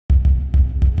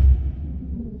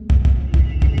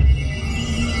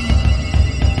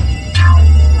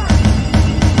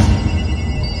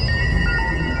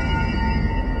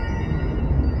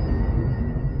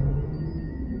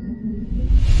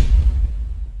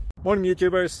Morning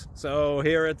YouTubers. So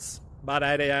here it's about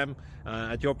 8 a.m.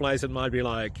 At your place it might be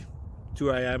like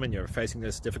 2 a.m. and you're facing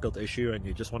this difficult issue and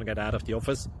you just want to get out of the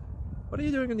office. What are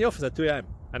you doing in the office at 2 a.m.?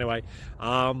 Anyway,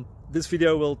 this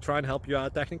video will try and help you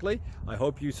out technically. I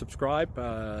hope you subscribe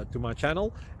to my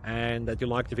channel and that you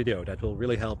like the video. That will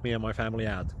really help me and my family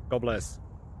out. God bless.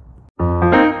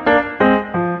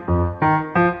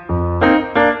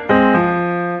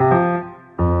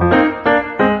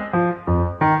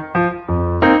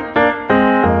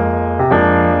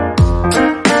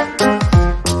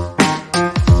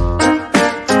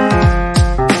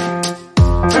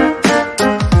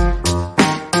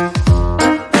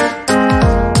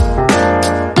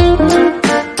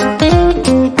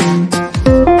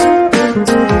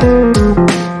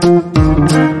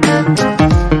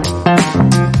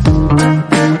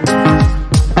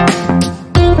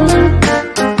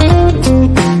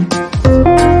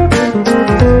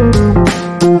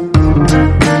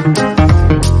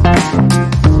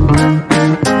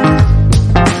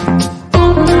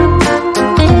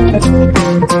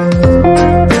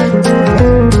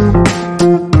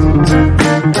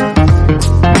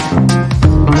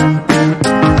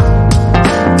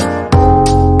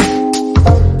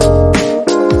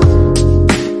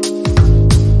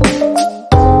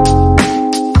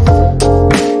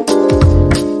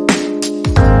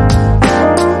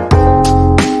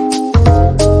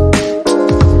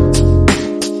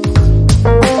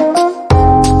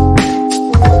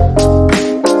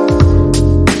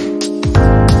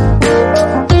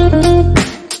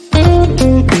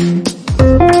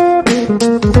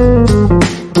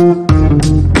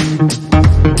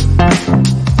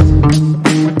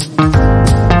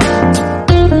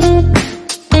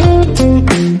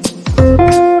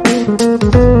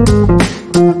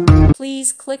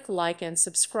 Please click like and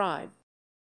subscribe.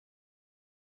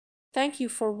 Thank you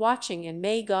for watching and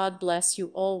may God bless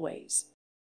you always.